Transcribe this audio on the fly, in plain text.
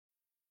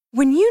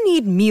When you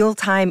need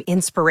mealtime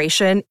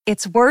inspiration,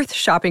 it's worth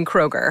shopping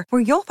Kroger,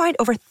 where you'll find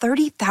over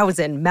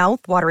 30,000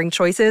 mouth-watering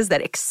choices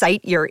that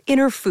excite your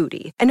inner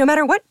foodie. And no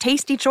matter what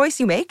tasty choice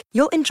you make,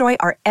 you'll enjoy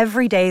our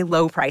everyday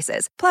low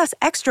prices, plus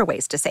extra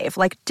ways to save,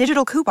 like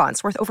digital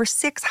coupons worth over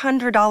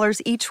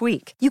 $600 each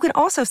week. You can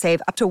also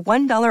save up to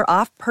 $1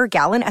 off per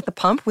gallon at the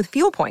pump with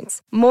fuel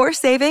points. More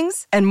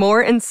savings and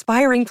more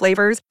inspiring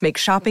flavors make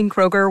shopping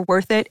Kroger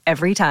worth it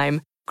every time.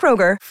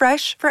 Kroger,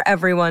 fresh for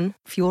everyone.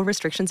 Fuel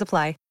restrictions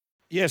apply.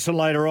 Yes, and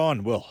later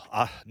on,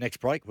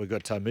 next break, we've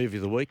got Movie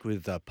of the Week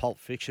with Pulp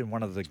Fiction,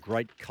 one of the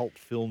great cult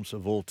films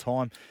of all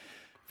time.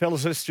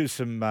 Fellas, let's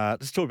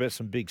talk about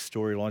some big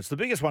storylines. The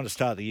biggest one to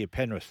start the year,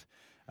 Penrith,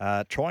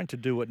 trying to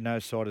do what no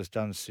side has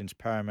done since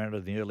Parramatta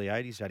in the early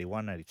 80s,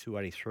 81, 82,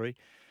 83,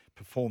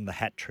 performed the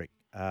hat trick.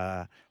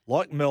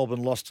 Like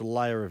Melbourne, lost a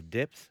layer of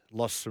depth,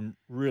 lost some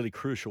really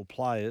crucial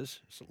players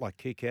like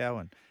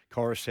Kikau and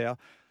Coruscant,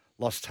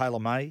 lost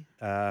Taylor May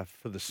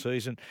for the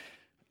season.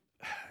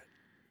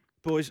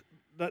 Boys,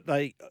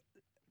 they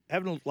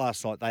having a look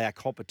last night, they are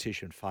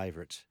competition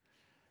favourites.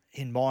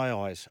 In my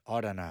eyes, I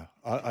don't know.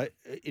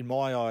 In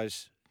my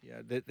eyes,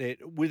 they're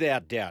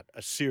without doubt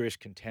a serious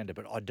contender,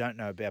 but I don't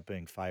know about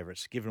being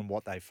favourites given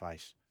what they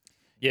face.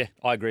 Yeah,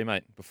 I agree,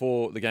 mate.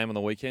 Before the game on the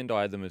weekend,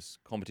 I had them as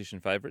competition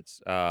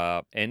favourites.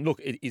 And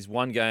look, it is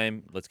one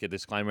game. Let's get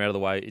this disclaimer out of the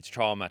way. It's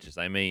trial matches.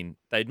 They mean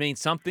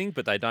something,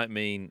 but they don't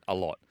mean a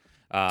lot.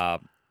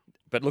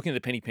 But looking at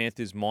the Penny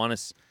Panthers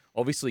minus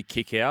obviously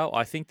kick out,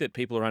 I think that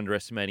people are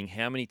underestimating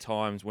how many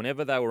times,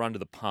 whenever they were under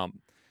the pump,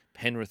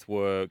 Penrith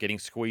were getting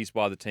squeezed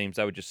by the teams.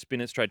 They would just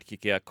spin it straight to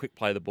kick out, quick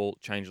play the ball,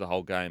 change the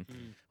whole game.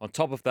 On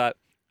top of that,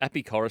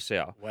 Api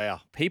Coruscant.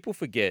 Wow. People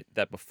forget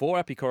that before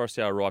Api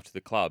Coruscant arrived to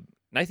the club,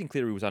 Nathan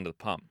Cleary was under the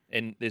pump.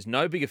 And there's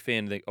no bigger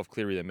fan of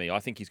Cleary than me.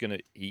 I think he's going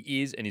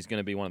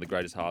to be one of the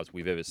greatest halves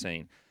we've ever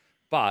seen.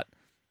 But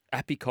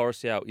Api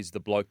Coruscant is the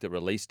bloke that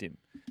released him.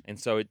 And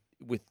so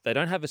they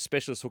don't have a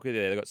specialist hooker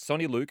there. They've got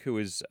Sonny Luke, who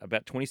is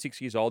about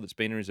 26 years old, that's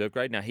been in reserve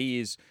grade. Now, he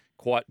is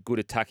quite good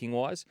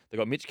attacking-wise. They've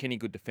got Mitch Kenny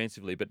good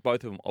defensively, but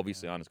both of them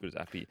obviously aren't as good as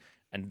Api.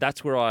 And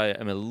that's where I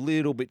am a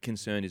little bit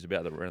concerned is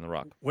about around the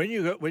ruck. When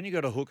you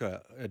got a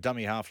hooker, a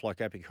dummy half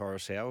like Api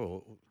Coruscant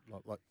or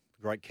like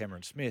the great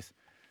Cameron Smith,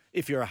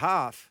 if you're a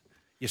half,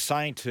 you're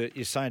saying to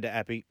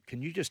Api,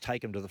 can you just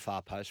take him to the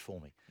far post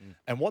for me?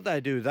 And what they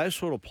do, those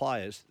sort of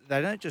players,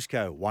 they don't just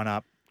go one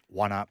up,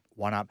 one up,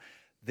 one up.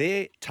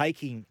 They're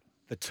taking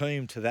the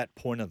team to that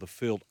point of the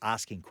field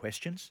asking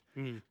questions.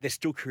 They're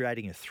still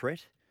creating a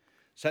threat.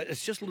 So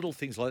it's just little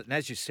things like that. And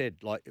as you said,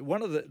 like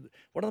one of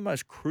the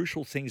most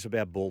crucial things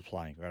about ball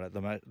playing, right?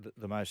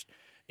 The most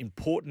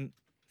important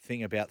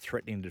thing about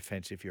threatening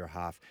defence if you're a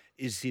half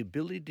is the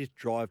ability to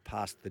drive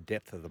past the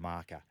depth of the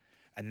marker.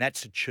 And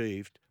that's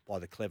achieved by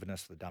the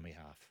cleverness of the dummy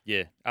half.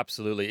 Yeah,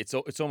 absolutely.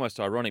 It's almost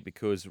ironic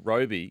because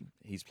Roby,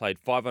 he's played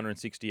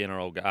 560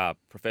 NRL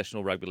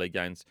professional rugby league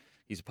games.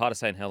 He's a part of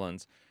St.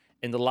 Helens.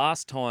 And the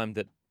last time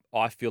that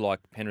I feel like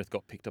Penrith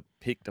got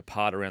picked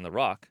apart around the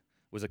ruck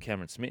was a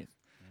Cameron Smith.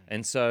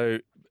 And so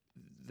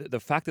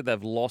the fact that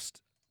they've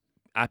lost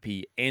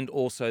Api and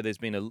also it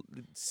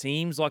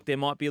seems like there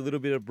might be a little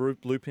bit of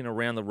looping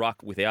around the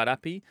ruck without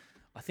Api.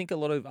 I think a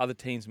lot of other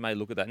teams may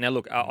look at that. Now,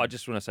 look, I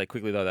just want to say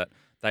quickly, though, that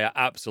they are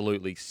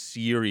absolutely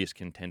serious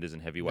contenders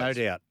in heavyweights.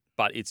 No doubt.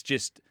 But it's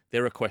just,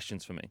 there are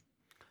questions for me.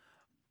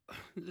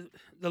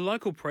 The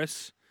local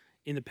press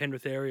in the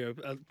Penrith area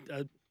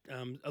are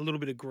a little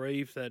bit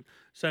aggrieved that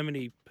so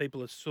many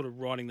people are sort of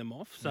writing them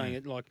off, saying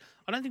it like,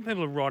 I don't think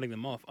people are writing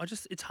them off.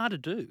 It's hard to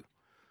do.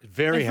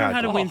 Very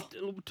hard to win.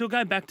 To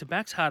go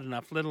back-to-back's hard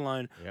enough, let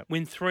alone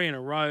win 3 in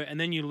a row,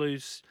 and then you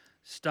lose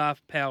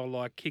staff power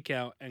like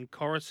Kickout and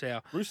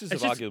Coruscant. Roosters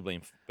have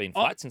arguably been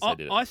fight since they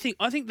did it.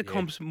 I think the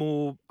comp's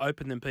more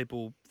open than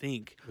people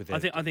think. I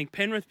think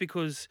Penrith,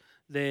 because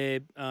they're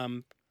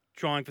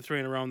trying for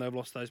 3 in a row and they've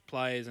lost those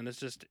players, and it's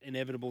just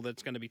inevitable that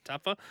it's going to be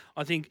tougher.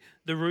 I think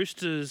the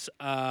Roosters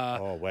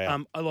are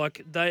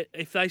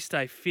if they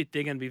stay fit,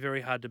 they're going to be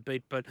very hard to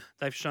beat. But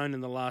they've shown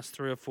in the last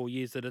 3 or 4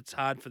 years that it's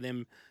hard for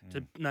them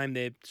to name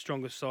their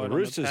strongest side. The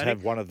Roosters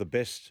have one of the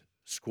best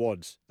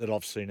squads that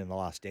I've seen in the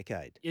last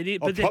decade. It is,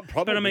 but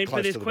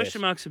there's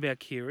question marks about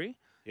Keary.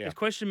 Yeah. There's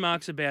question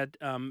marks about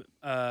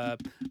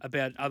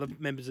other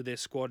members of their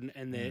squad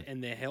and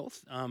their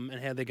health and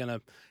how they're going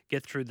to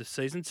get through the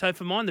season. So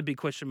for mine, the big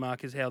question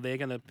mark is how they're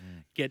going to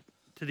get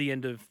to the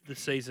end of the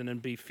season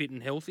and be fit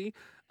and healthy.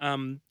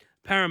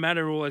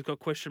 Parramatta always got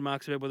question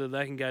marks about whether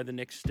they can go the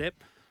next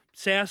step.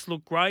 South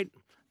look great.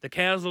 The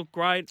Cows look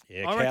great.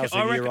 Yeah,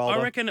 I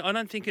reckon. I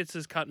don't think it's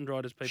as cut and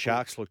dried as people.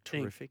 Sharks look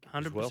terrific.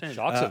 100%. Well.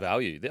 Sharks are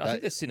value. I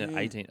think they're sitting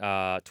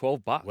at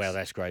 $12. Wow,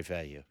 that's great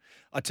value.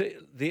 I tell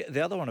you,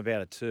 the other one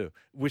about it too,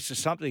 which is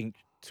something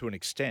to an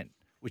extent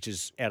which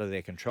is out of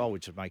their control,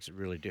 which makes it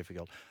really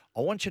difficult.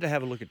 I want you to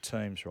have a look at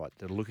teams, right,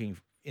 that are looking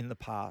in the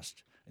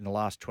past, in the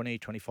last 20,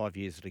 25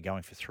 years, that are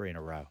going for 3 in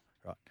a row,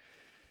 right?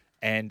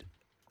 And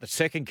the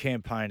second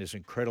campaign is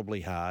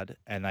incredibly hard,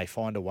 and they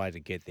find a way to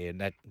get there, and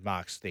that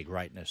marks their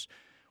greatness.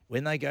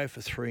 When they go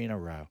for 3 in a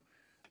row,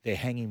 they're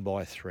hanging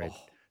by a thread.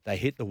 they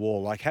hit the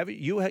wall. Like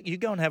you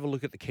go and have a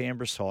look at the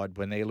Canberra side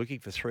when they're looking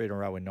for 3 in a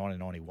row in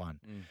 1991,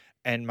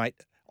 and mate,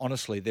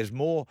 honestly, there's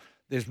more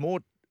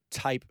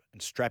tape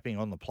and strapping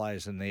on the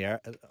players than there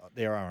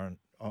are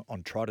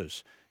on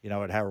trotters.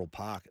 At Harold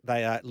Park,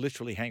 they are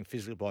literally hang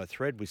physically by a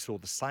thread. We saw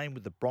the same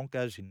with the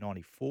Broncos in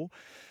 '94,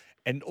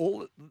 and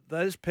all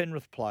those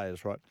Penrith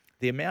players, right?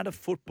 The amount of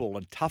football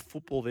and tough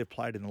football they've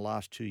played in the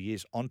last 2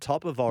 years, on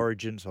top of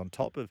Origins, on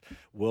top of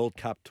World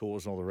Cup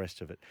tours and all the rest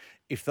of it,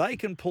 if they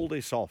can pull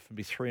this off and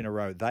be 3 in a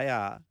row, they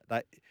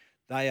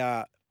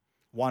are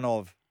one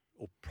of,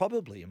 or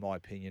probably, in my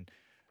opinion,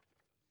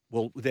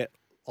 well,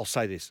 I'll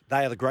say this: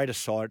 they are the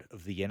greatest side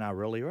of the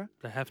NRL era.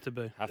 They have to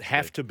be.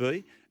 Have to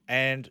be,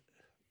 and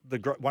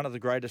one of the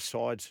greatest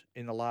sides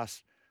in the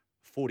last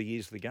 40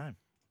 years of the game.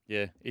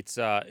 Yeah, it's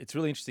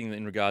really interesting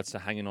in regards to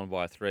hanging on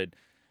by a thread.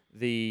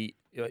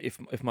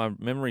 If my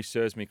memory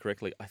serves me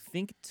correctly, I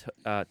think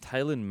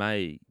Taylor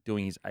May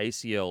doing his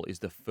ACL is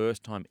the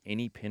first time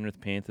any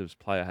Penrith Panthers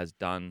player has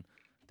done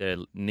their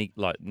knee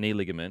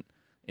ligament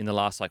in the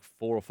last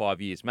 4 or 5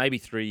 years, maybe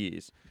 3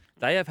 years.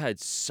 They have had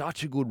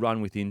such a good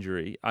run with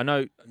injury. I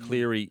know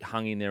Cleary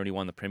hung in there and he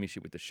won the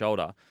premiership with the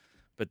shoulder,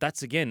 but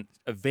that's, again,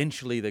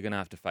 eventually they're going to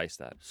have to face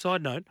that.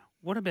 Side note,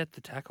 what about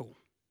the tackle?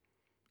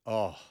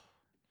 Oh.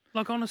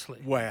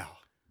 Honestly. Wow.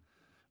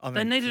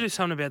 They need to do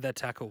something about that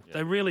tackle. Yeah.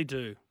 They really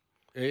do.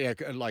 Yeah,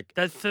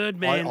 that third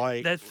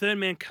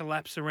man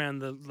collapse around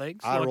the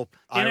legs. I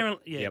know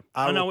what you're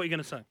going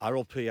to say.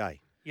 RLPA.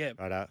 Yeah.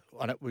 Right.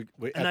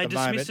 And they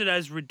dismissed it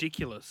as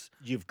ridiculous.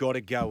 You've got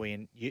to go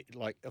in.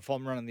 If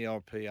I'm running the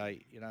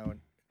RLPA, and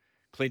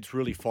Clint's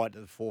really fighting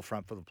to the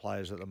forefront for the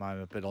players at the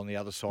moment, but on the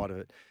other side of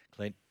it,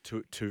 Clint,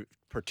 to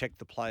protect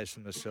the players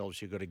from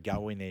themselves, you've got to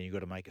go in there. You've got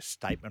to make a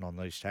statement on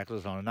these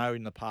tacklers. And I know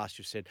in the past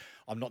you've said,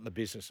 I'm not in the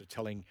business of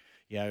telling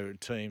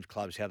teams,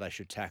 clubs how they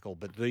should tackle,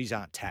 but these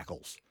aren't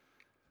tackles.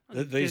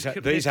 These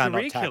are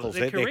not tackles.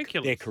 They're career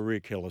killers. They're career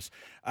killers.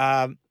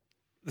 The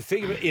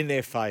thing in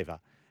their favour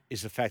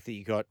is the fact that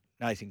you got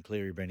Nathan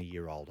Cleary being a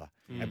year older,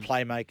 and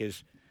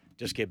playmakers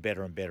just get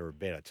better and better and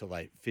better till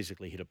they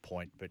physically hit a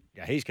point. But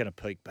he's going to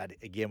peak. But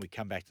again, we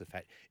come back to the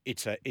fact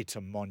it's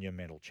a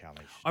monumental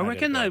challenge. I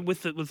reckon though,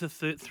 with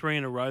the 3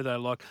 in a row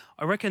though,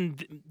 I reckon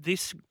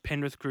this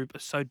Penrith group are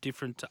so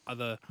different to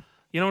other.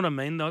 You know what I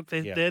mean?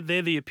 They're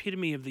the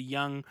epitome of the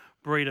young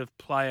breed of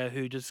player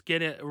who just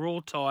get it. We're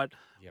all tight,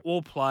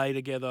 all play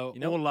together,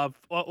 all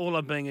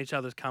love being each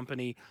other's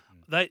company.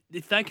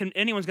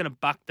 Anyone's going to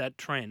buck that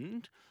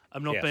trend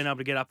of not being able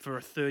to get up for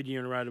a third year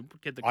in a row to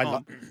get the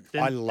comp.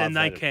 Then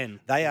they can.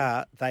 They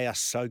are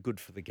so good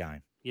for the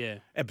game. Yeah,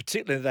 and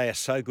particularly they are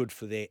so good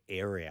for their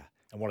area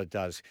and what it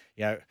does.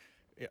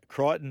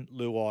 Crichton,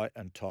 Luai,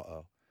 and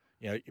To'o.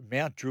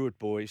 Mount Druitt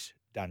boys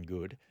done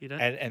good,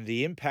 and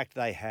the impact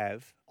they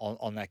have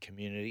on that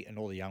community and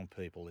all the young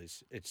people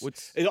is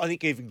I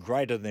think even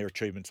greater than their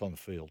achievements on the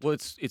field. Well,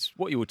 it's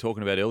what you were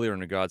talking about earlier in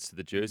regards to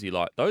the jersey.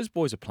 Like those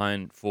boys are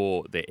playing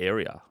for their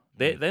area.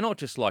 They're not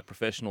just like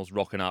professionals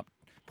rocking up,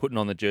 putting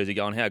on the jersey,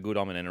 going, "How good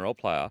I'm an NRL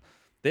player."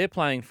 They're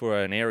playing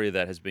for an area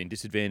that has been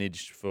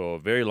disadvantaged for a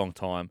very long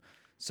time.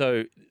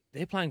 So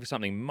they're playing for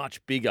something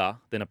much bigger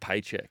than a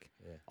paycheck.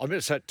 Yeah. I'm going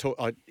to say,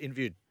 I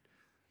interviewed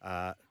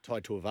Tai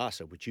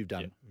Tuivasa, which you've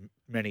done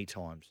many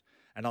times,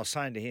 and I was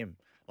saying to him,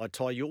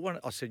 Tai,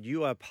 I said,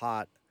 you are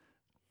part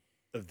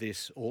of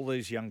this, all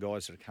these young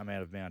guys that have come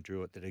out of Mount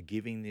Druitt that are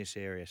giving this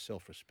area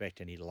self-respect.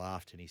 And he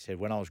laughed and he said,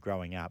 when I was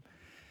growing up,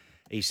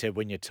 he said,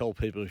 when you tell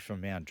people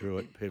from Mount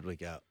Druitt, people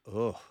go,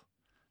 oh,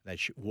 they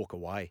should walk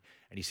away.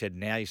 And he said,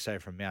 now you say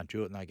from Mount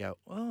Druitt and they go,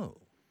 oh,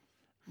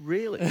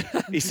 really?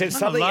 He said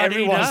something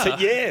everyone said,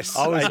 yes,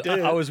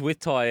 I was with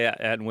Tai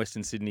out in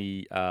Western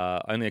Sydney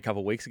only a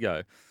couple of weeks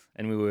ago.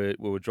 And we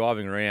were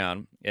driving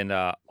around, and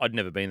I'd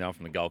never been there. I'm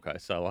from the Gold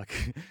Coast, so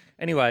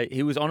anyway,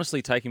 he was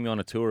honestly taking me on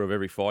a tour of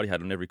every fight he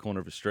had on every corner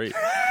of the street.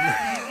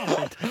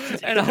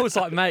 And I was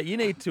like, mate, you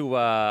need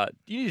to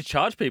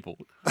charge people.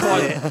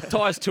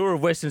 Ty's tour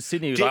of Western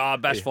Sydney, he was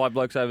like, bash 5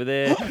 blokes over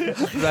there,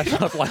 bash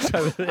 5 blokes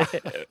over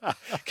there.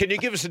 Can you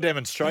give us a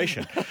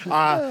demonstration?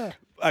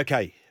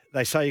 Okay,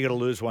 they say you got to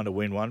lose one to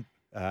win one.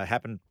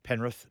 Happened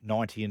Penrith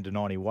 90 into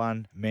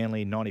 91,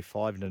 Manly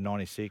 95 into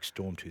 96,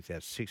 Storm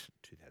 2006,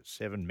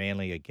 2007,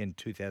 Manly again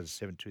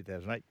 2007,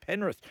 2008,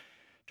 Penrith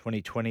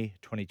 2020,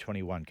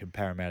 2021. Can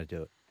Parramatta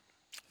do it?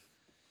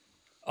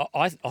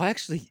 I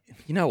actually,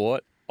 you know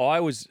what? I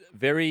was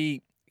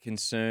very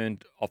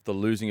concerned of the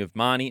losing of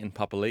Marnie and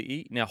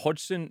Papali'i. Now,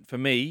 Hodgson, for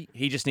me,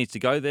 he just needs to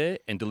go there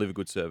and deliver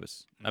good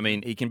service. Mm-hmm. I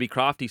mean, he can be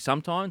crafty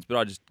sometimes, but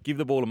I just give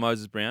the ball to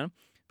Moses Brown.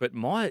 But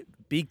my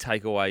big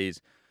takeaway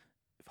is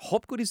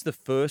Hopgood is the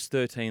first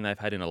 13 they've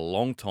had in a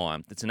long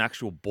time that's an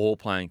actual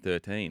ball-playing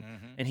 13.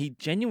 Mm-hmm. And he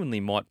genuinely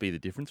might be the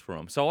difference for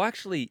them. So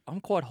I'm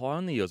quite high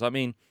on the Eels. I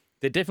mean,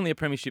 they're definitely a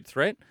premiership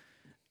threat.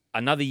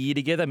 Another year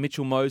together,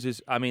 Mitchell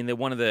Moses, I mean, they're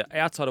one of the,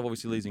 outside of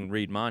obviously losing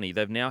Reid Marnie,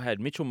 they've now had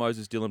Mitchell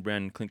Moses, Dylan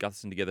Brown and Clint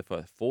Gutherson together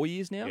for 4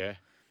 years now. Yeah.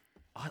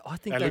 I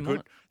think they look might.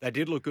 good. They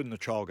did look good in the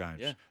trial games.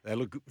 Yeah. They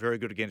looked very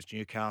good against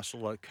Newcastle.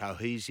 Like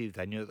cohesive.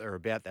 They knew what they were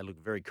about. They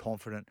looked very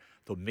confident.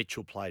 Thought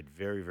Mitchell played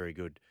very, very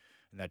good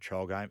in that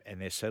trial game,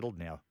 and they're settled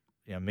now.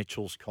 You know,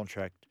 Mitchell's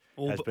contract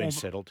has been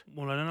settled.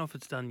 Well, I don't know if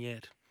it's done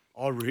yet.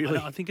 Oh, really?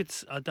 I think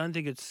it's. I don't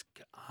think it's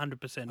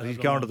 100%. He's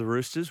going to the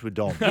Roosters with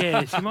Dom.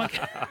 Yes, he might.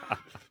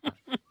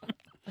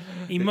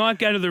 He might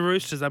go to the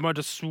Roosters. They might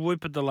just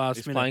swoop at the last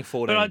He's minute. playing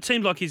 14. But it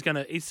seems like he's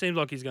gonna. It seems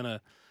like he's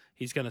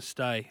gonna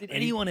stay. Did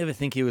anyone ever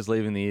think he was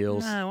leaving the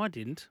Eels? No, I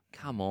didn't.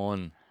 Come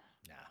on.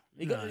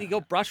 Nah. He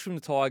got brushed from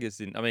the Tigers.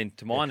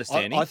 To my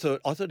understanding. I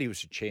thought he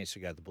was a chance to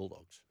go to the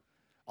Bulldogs.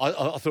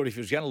 I thought if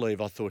he was going to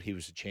leave, I thought he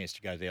was a chance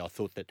to go there. I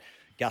thought that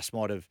Gus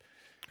might have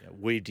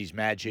weaved his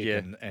magic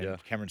and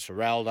Cameron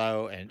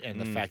Ciraldo and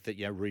the fact that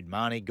Reid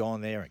Marnie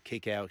gone there and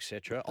Kikau,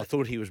 etc. I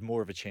thought he was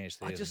more of a chance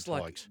there. I just than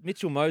like Tigers.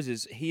 Mitchell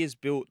Moses. He has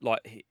built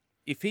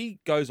if he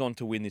goes on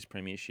to win this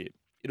premiership,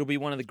 it'll be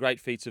one of the great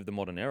feats of the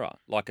modern era.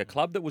 Like a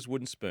club that was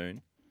wooden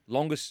spoon,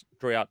 longest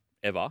drought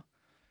ever,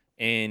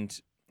 and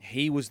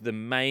he was the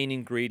main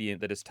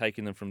ingredient that has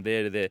taken them from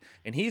there to there.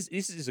 And this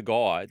is a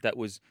guy that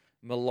was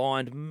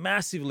maligned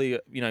massively,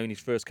 in his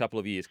first couple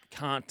of years.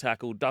 Can't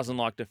tackle, doesn't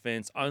like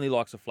defence, only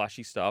likes the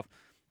flashy stuff.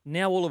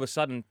 Now all of a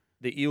sudden,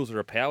 the Eels are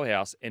a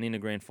powerhouse and in a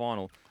grand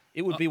final.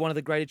 It would be one of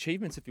the great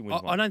achievements if he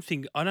wins one. I don't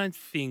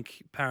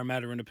think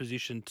Parramatta are in a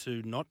position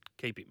to not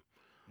keep him.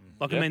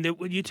 I mean,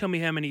 you tell me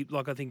how many.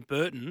 Like I think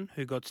Burton,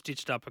 who got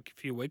stitched up a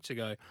few weeks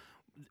ago,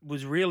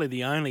 was really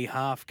the only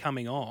half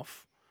coming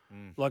off.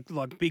 Like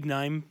big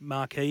name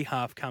marquee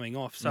half coming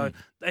off. So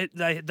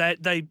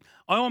I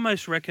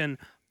almost reckon.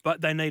 But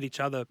they need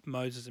each other,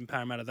 Moses and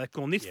Parramatta. They've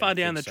gone this far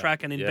down the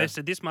track and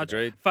invested this much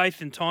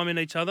faith and time in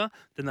each other,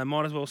 then they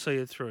might as well see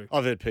it through.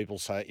 I've had people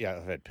say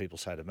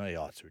to me,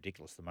 "Oh, it's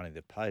ridiculous the money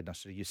they've paid." And I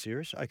said, "Are you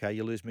serious? Okay,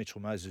 you lose Mitchell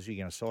Moses, who are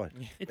you going to side?"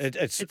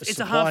 It's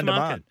a half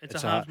market.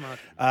 It's a half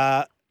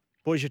market.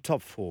 Boys, your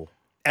top four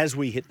as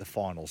we hit the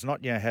finals,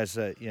 not as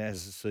the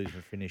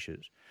season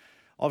finishes.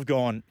 I've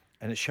gone,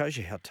 and it shows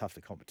you how tough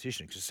the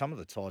competition is. Because some of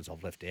the sides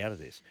I've left out of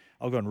this,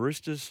 I've gone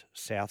Roosters,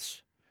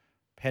 Souths,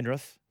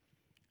 Penrith.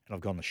 And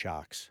I've gone the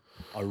Sharks.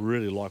 I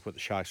really like what the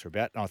Sharks are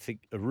about. And I think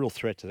a real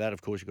threat to that,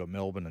 of course, you've got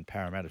Melbourne and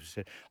Parramatta.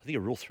 I think a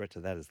real threat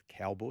to that is the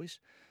Cowboys.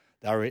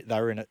 They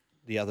were in it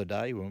the other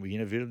day when we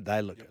interviewed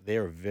them.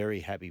 They're a very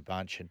happy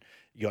bunch. And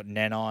you got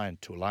Nanai and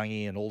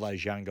Tulangi and all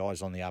those young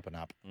guys on the up and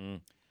up.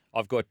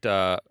 I've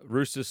got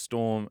Roosters,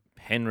 Storm,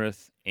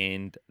 Penrith,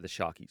 and the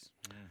Sharkies.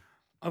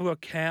 I've got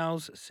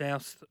Cows,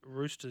 South,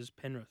 Roosters,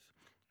 Penrith.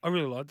 I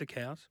really like the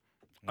Cows.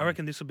 I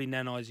reckon this will be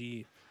Nanai's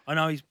year. I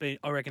know he's been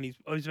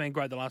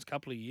great the last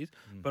couple of years,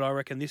 but I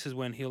reckon this is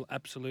when he'll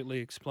absolutely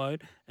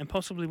explode and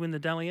possibly win the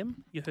Dally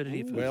M. You heard it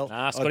here first.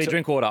 Well, Scotty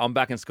Drinkwater. I'm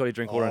backing Scotty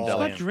Drinkwater and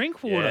Dally M. Scott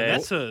Drinkwater.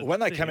 Yeah. When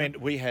they come in,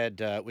 we had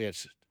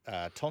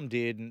Tom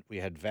Dearden, we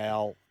had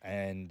Val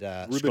and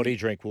Scotty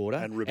Drinkwater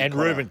and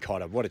Ruben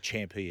Cotter. What a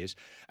champ he is!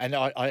 And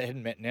I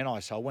hadn't met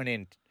Nanai, so I went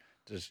in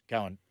to just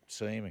go and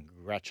see him and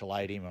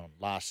congratulate him on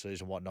last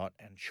season and whatnot,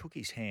 and shook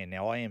his hand.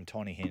 Now I am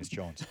tiny hands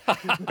Johns,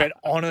 but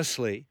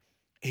honestly.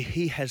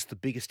 He has the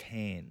biggest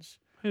hands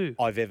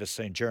I've ever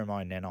seen,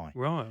 Jeremiah Nanai.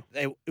 Right.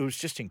 It was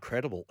just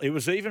incredible. It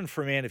was even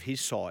for a man of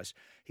his size.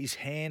 His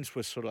hands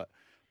were sort of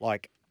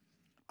like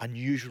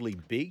unusually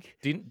big.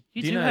 You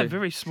do have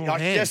very small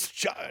hands.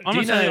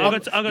 I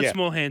got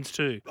small hands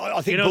too.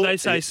 I think they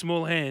say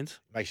small hands.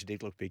 Makes your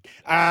dick look big.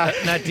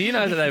 Now, do you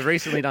know that they've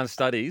recently done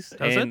studies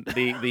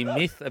the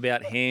myth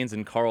about hands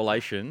and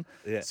correlation?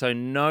 Yeah. So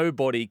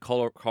nobody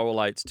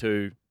correlates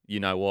to you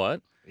know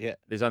what? Yeah.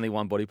 There's only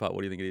one body part.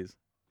 What do you think it is?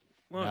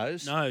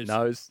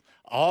 Nose.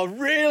 Oh,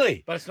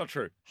 really? But it's not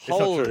true.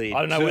 Holy,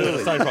 I don't know whether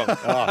it's so wrong.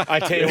 I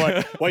tell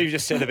you what you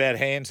just said about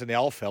hands and the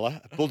old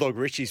fella, Bulldog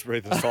Richie's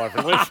breathing a sigh of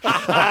relief.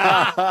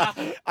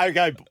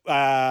 Okay,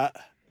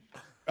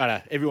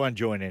 everyone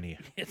join in here.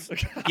 Yes.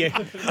 Yeah.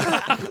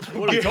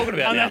 What are we talking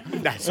about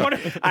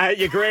now?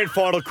 Your grand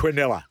final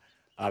Quinella.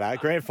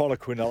 Grand final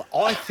Quinella.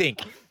 I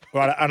think,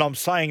 right, and I'm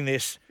saying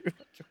this,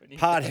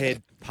 part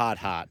head, part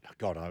heart.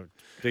 God, I'm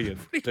digging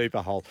a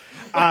deeper hole.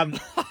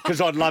 Because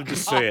I'd love to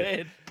see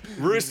it.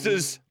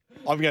 Roosters,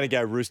 I'm going to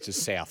go Roosters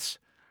Souths.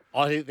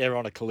 I think they're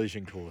on a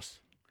collision course.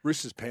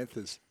 Roosters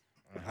Panthers.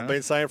 I've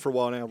been saying for a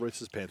while now,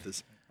 Roosters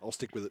Panthers. I'll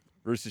stick with it.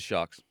 Roosters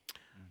Sharks.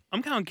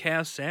 I'm going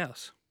Cows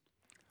South.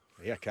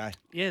 Yeah, okay.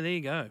 Yeah, there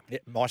you go. Yeah,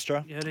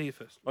 Maestro? You heard it here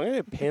first. I'm going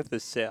to go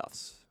Panthers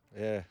Souths.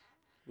 Yeah. A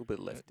little bit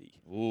lefty.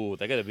 Ooh,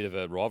 they got a bit of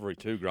a rivalry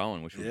too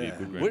growing, which would be a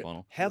good grand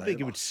final. How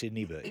big would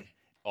Sydney be?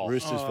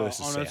 Roosters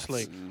versus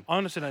honestly, Souths. I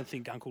honestly don't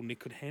think Uncle Nick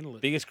could handle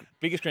it. Biggest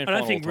grand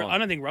final of all time. I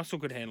don't think Russell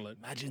could handle it.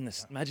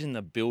 Imagine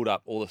the build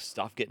up, all the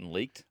stuff getting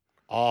leaked.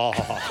 Oh,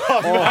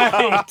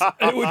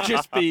 it would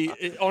just be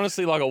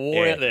honestly like a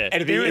war out there.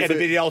 And it'd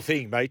be the old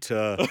thing, mate.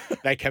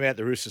 They come out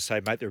the Roosters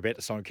say, mate, they're about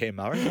to sign Cam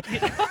Murray.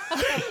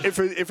 if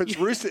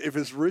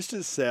it's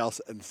Roosters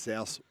South and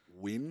South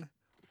win,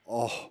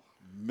 oh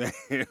man,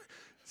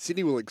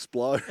 Sydney will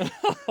explode.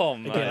 Oh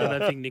man, again, I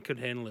don't think Nick could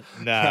handle it.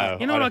 No,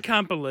 you know what I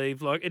can't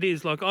believe? Like it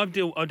is like I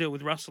deal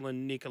with Russell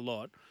and Nick a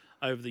lot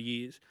over the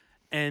years.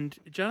 And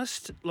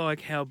just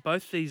like how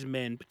both these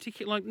men,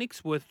 particularly like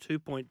Nick's worth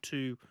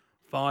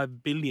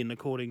 $2.25 billion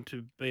according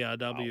to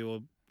BRW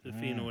or the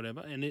Fin or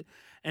whatever,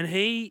 and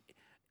he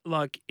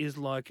is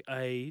like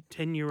a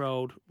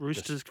 10-year-old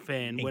Roosters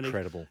fan.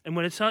 Incredible.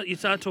 When you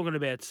start talking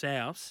about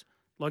Souths,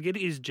 like it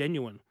is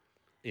genuine.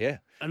 Yeah.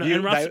 And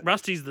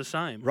Rusty's the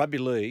same. Rugby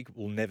League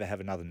will never have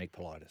another Nick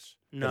Politis.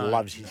 No. That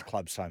loves his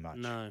club so much.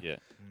 No. Yeah.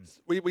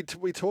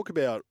 We talk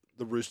about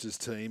the Roosters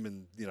team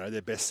and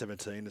their best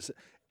 17.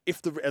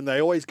 And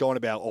they always go on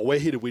about, we're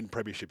here to win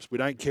premierships. We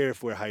don't care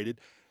if we're hated.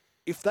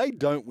 If they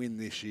don't win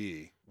this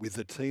year with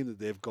the team that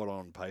they've got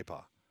on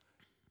paper,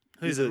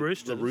 who's the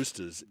Roosters? The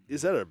Roosters,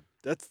 is that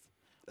that's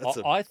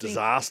I think,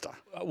 disaster.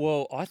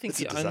 Well, I think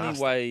It's a the only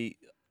disaster. way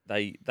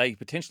they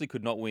potentially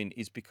could not win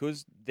is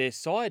because their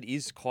side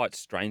is quite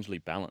strangely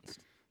balanced.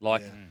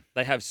 Like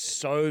they have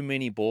so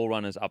many ball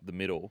runners up the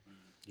middle.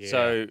 Yeah.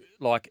 So,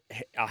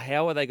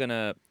 how are they going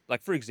to,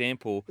 for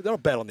example... They're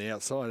not bad on the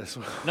outside as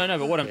well. No,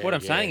 but what I'm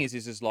saying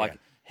is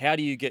how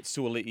do you get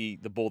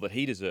Suoli'i the ball that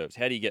he deserves?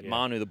 How do you get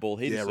Manu the ball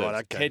he deserves? Right,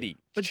 okay. Teddy,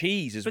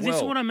 Cheese as well. But this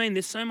is what I mean.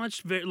 There's so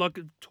much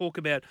talk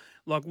about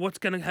what's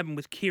going to happen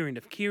with Kieran.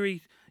 If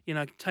Kiri,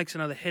 takes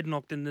another head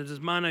knock, then does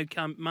Manu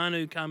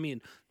come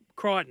in?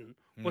 Crichton,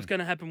 what's going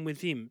to happen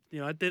with him?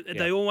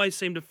 They always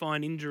seem to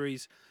find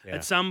injuries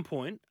at some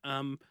point.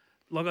 I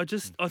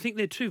think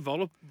they're too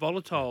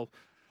volatile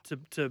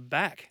to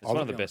back. It's one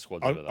of the best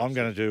squads ever. I'm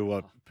going to do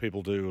what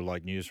people do,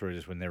 like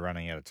newsreaders when they're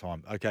running out of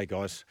time. Okay,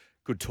 guys,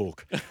 good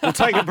talk. We'll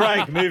take a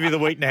break. Movie of the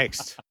week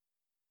next.